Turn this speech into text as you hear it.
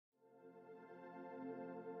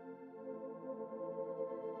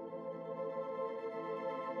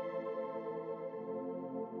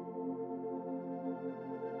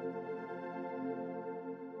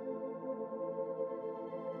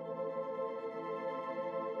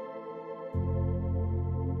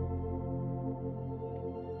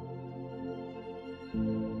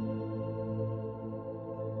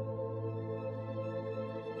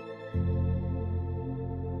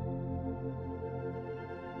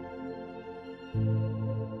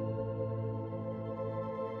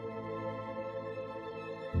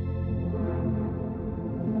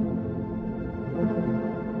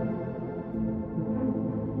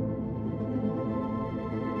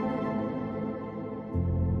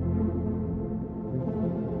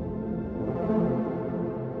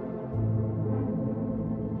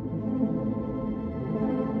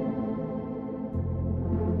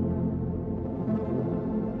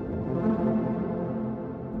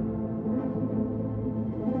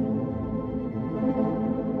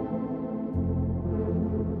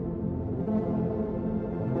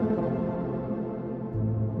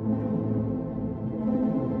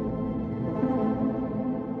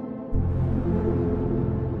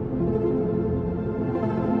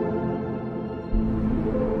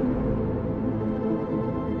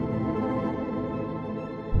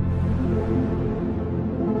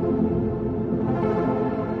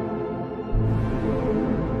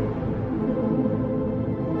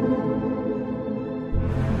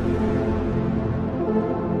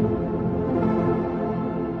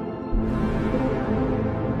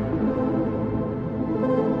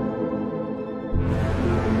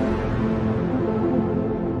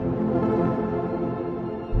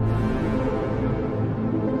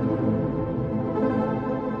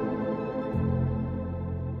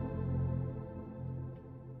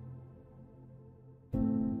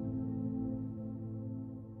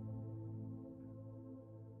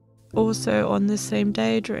Also, on the same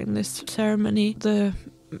day during this ceremony, the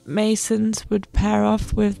Masons would pair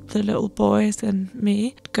off with the little boys and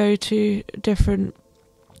me, go to different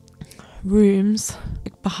rooms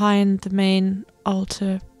behind the main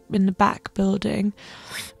altar in the back building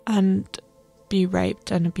and be raped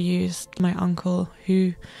and abused. My uncle,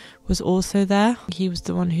 who was also there, he was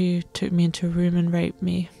the one who took me into a room and raped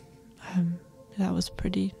me. That was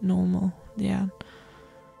pretty normal, yeah.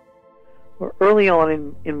 Well, early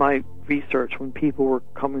on in my research, when people were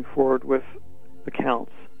coming forward with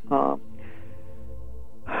accounts,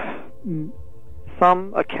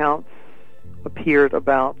 some accounts appeared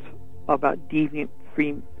about deviant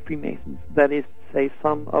Freemasons. That is to say,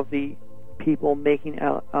 some of the people making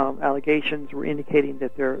allegations were indicating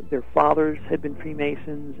that their fathers had been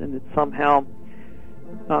Freemasons, and that somehow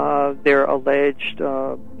their alleged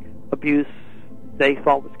abuse they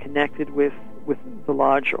thought was connected with the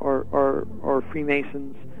lodge or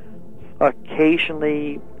Freemasons.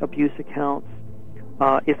 Occasionally abuse accounts,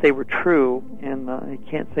 if they were true, and I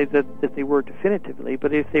can't say that they were definitively,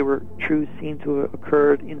 but if they were true, seem to have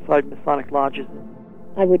occurred inside Masonic lodges.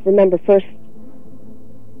 I would remember first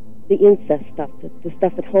the incest stuff, the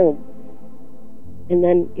stuff at home, and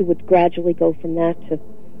then it would gradually go from that to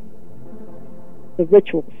the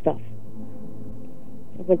ritual stuff.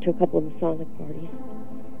 I went to a couple of Masonic parties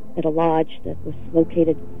at a lodge that was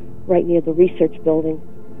located right near the research building.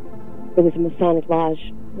 There was a Masonic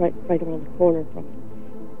lodge right around the corner from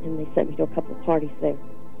it, and they sent me to a couple of parties there.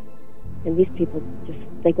 And these people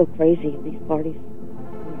they go crazy at these parties.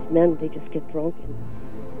 These men, they just get drunk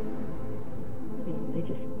and they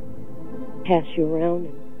just pass you around,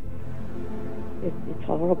 and it's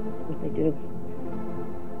horrible what they do.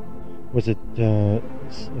 Was it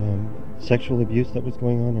sexual abuse that was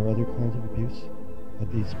going on, or other kinds of abuse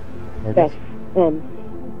at these parties? Yes.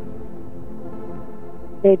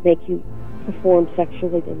 They'd make you perform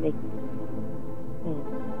sexually. They'd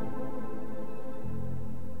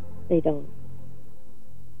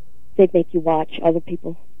make you watch other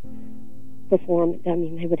people perform. I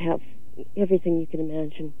mean, they would have everything you can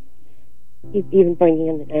imagine, even bringing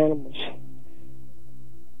in the animals.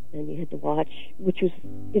 And you had to watch, it's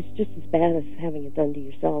just as bad as having it done to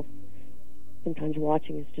yourself. Sometimes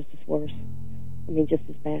watching is just as worse. I mean, just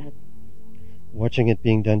as bad. Watching it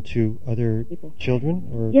being done to other people. Children?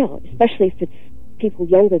 Or? Yeah, especially if it's people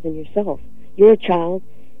younger than yourself. You're a child,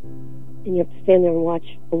 and you have to stand there and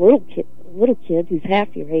watch a little kid who's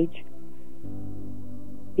half your age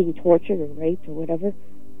being tortured or raped or whatever.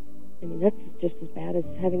 I mean, that's just as bad as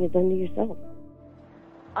having it done to yourself.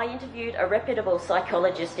 I interviewed a reputable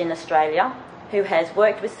psychologist in Australia who has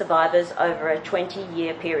worked with survivors over a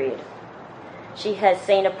 20-year period. She has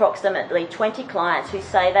seen approximately 20 clients who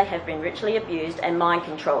say they have been ritually abused and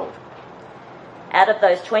mind-controlled. Out of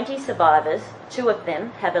those 20 survivors, 2 of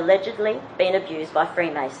them have allegedly been abused by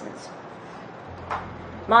Freemasons.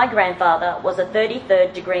 My grandfather was a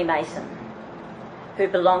 33rd degree Mason who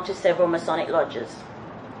belonged to several Masonic lodges.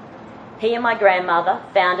 He and my grandmother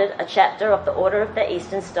founded a chapter of the Order of the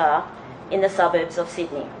Eastern Star in the suburbs of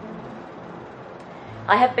Sydney.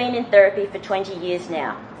 I have been in therapy for 20 years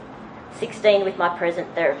now, 16 with my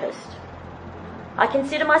present therapist. I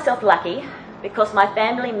consider myself lucky because my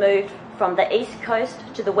family moved from the east coast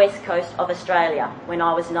to the west coast of Australia when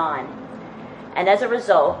I was 9, and as a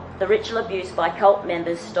result, the ritual abuse by cult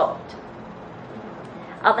members stopped.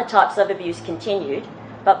 Other types of abuse continued,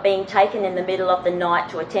 but being taken in the middle of the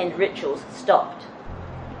night to attend rituals stopped.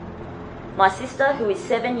 My sister, who is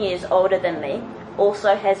 7 years older than me,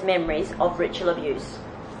 also has memories of ritual abuse.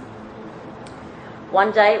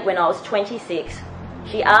 One day when I was 26,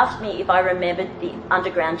 she asked me if I remembered the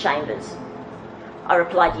underground chambers. I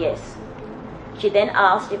replied yes. She then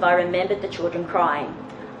asked if I remembered the children crying.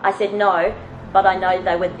 I said no, but I know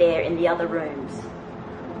they were there in the other rooms.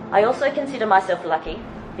 I also consider myself lucky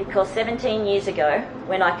because 17 years ago,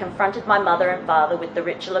 when I confronted my mother and father with the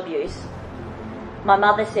ritual abuse, my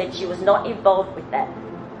mother said she was not involved with that.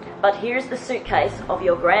 But here's the suitcase of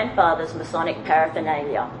your grandfather's Masonic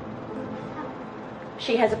paraphernalia.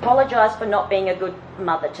 She has apologised for not being a good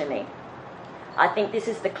mother to me. I think this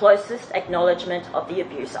is the closest acknowledgement of the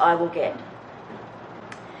abuse I will get.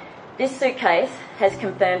 This suitcase has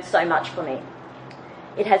confirmed so much for me.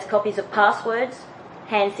 It has copies of passwords,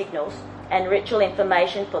 hand signals, and ritual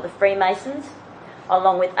information for the Freemasons,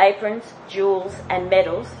 along with aprons, jewels, and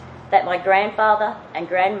medals that my grandfather and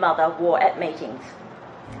grandmother wore at meetings.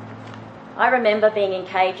 I remember being in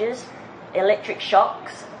cages, electric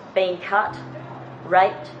shocks, being cut,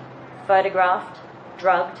 raped, photographed,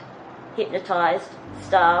 drugged, hypnotised,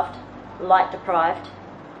 starved, light deprived,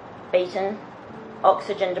 beaten,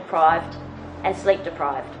 oxygen deprived, and sleep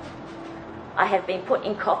deprived. I have been put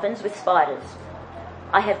in coffins with spiders.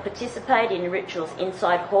 I have participated in rituals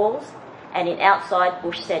inside halls and in outside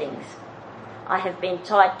bush settings. I have been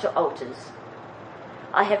tied to altars.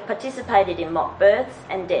 I have participated in mock births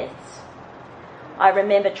and deaths. I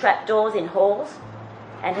remember trapdoors in halls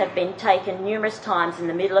and have been taken numerous times in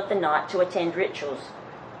the middle of the night to attend rituals.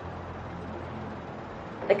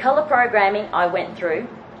 The colour programming I went through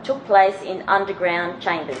took place in underground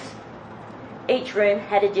chambers. Each room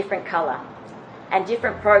had a different colour, and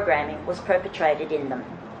different programming was perpetrated in them.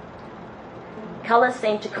 Colours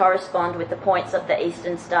seemed to correspond with the points of the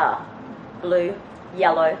Eastern Star: blue,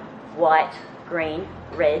 yellow, white, green,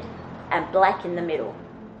 red, and black in the middle.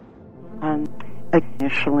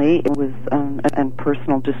 Initially, it was and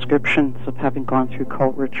personal descriptions of having gone through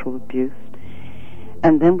cult ritual abuse.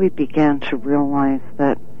 And then we began to realize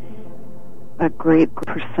that a great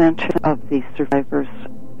percentage of the survivors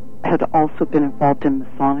had also been involved in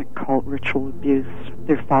Masonic cult ritual abuse.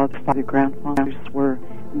 Their grandfathers were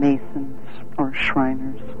Masons or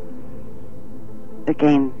Shriners,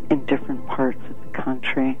 again in different parts of the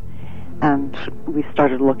country. And we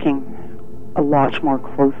started looking a lot more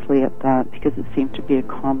closely at that because it seemed to be a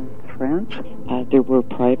common thread. There were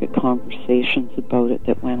private conversations about it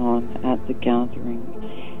that went on at the gathering.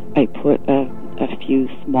 I put a few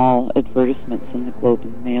small advertisements in the Globe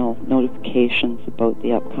and Mail, notifications about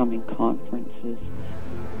the upcoming conferences,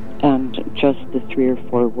 and just the 3 or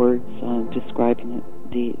 4 words describing it,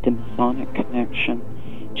 the Masonic connection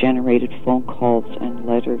generated phone calls and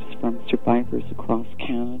letters from survivors across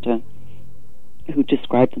Canada who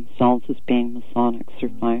described themselves as being Masonic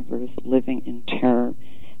survivors living in terror.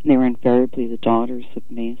 And they were invariably the daughters of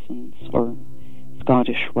Masons or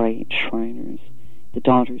Scottish Rite Shriners, the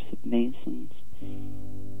daughters of Masons.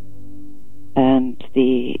 And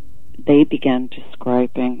they began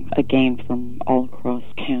describing, again from all across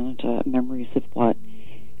Canada, memories of what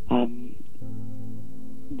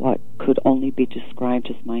could only be described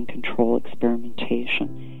as mind control experimentation.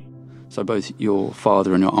 So both your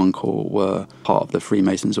father and your uncle were part of the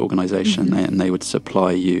Freemasons organisation, mm-hmm. and they would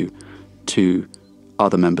supply you to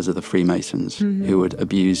other members of the Freemasons mm-hmm. who would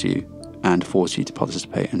abuse you and force you to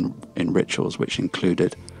participate in rituals, which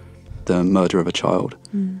included the murder of a child.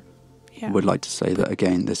 Mm. Yeah. I would like to say that,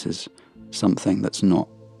 again, this is something that's not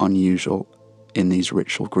unusual in these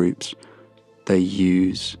ritual groups. They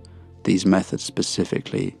use these methods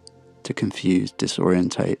specifically to confuse,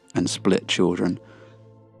 disorientate, and split children.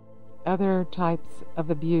 Other types of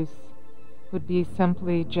abuse would be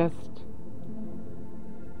simply just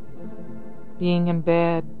being in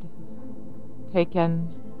bed, taken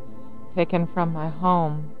from my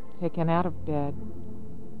home, taken out of bed,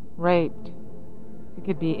 raped. It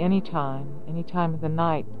could be any time of the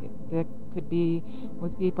night. It could be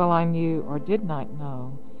with people I knew or did not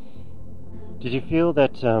know. Did you feel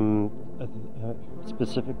that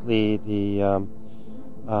specifically the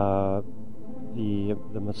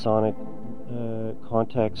Masonic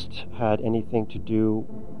context had anything to do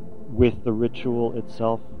with the ritual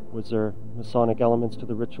itself? Was there Masonic elements to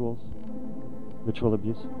the ritual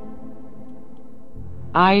abuse?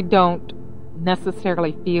 I don't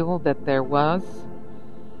necessarily feel that there was.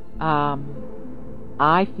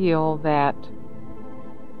 I feel that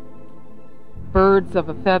birds of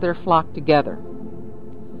a feather flock together.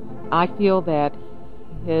 I feel that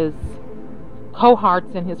his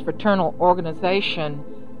cohorts in his fraternal organization,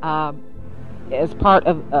 as part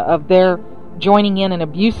of their joining in an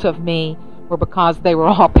abuse of me, were because they were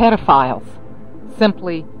all pedophiles,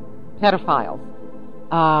 simply pedophiles,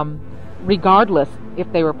 regardless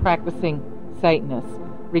if they were practicing Satanists,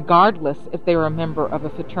 regardless if they were a member of a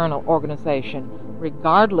fraternal organization,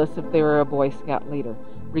 regardless if they were a Boy Scout leader,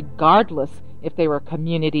 regardless if they were a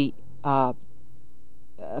community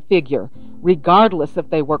figure, regardless if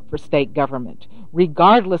they worked for state government,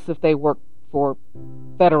 regardless if they worked for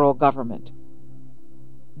federal government.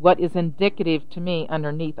 What is indicative to me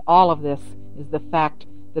underneath all of this is the fact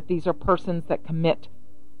that these are persons that commit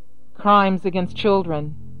crimes against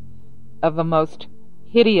children of the most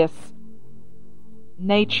hideous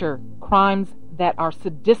nature, crimes that are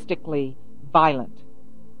sadistically violent.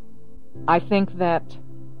 I think that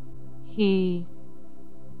he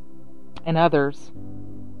and others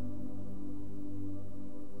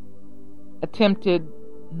attempted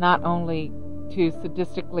not only to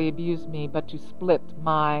sadistically abuse me, but to split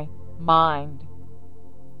my mind,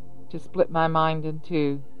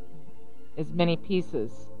 into as many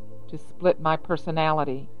pieces, to split my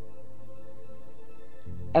personality.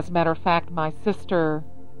 As a matter of fact, my sister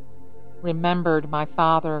remembered my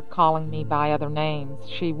father calling me by other names.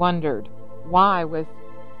 She wondered, why was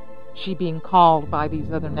she being called by these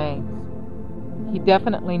other names? He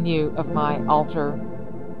definitely knew of my alter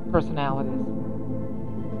personalities.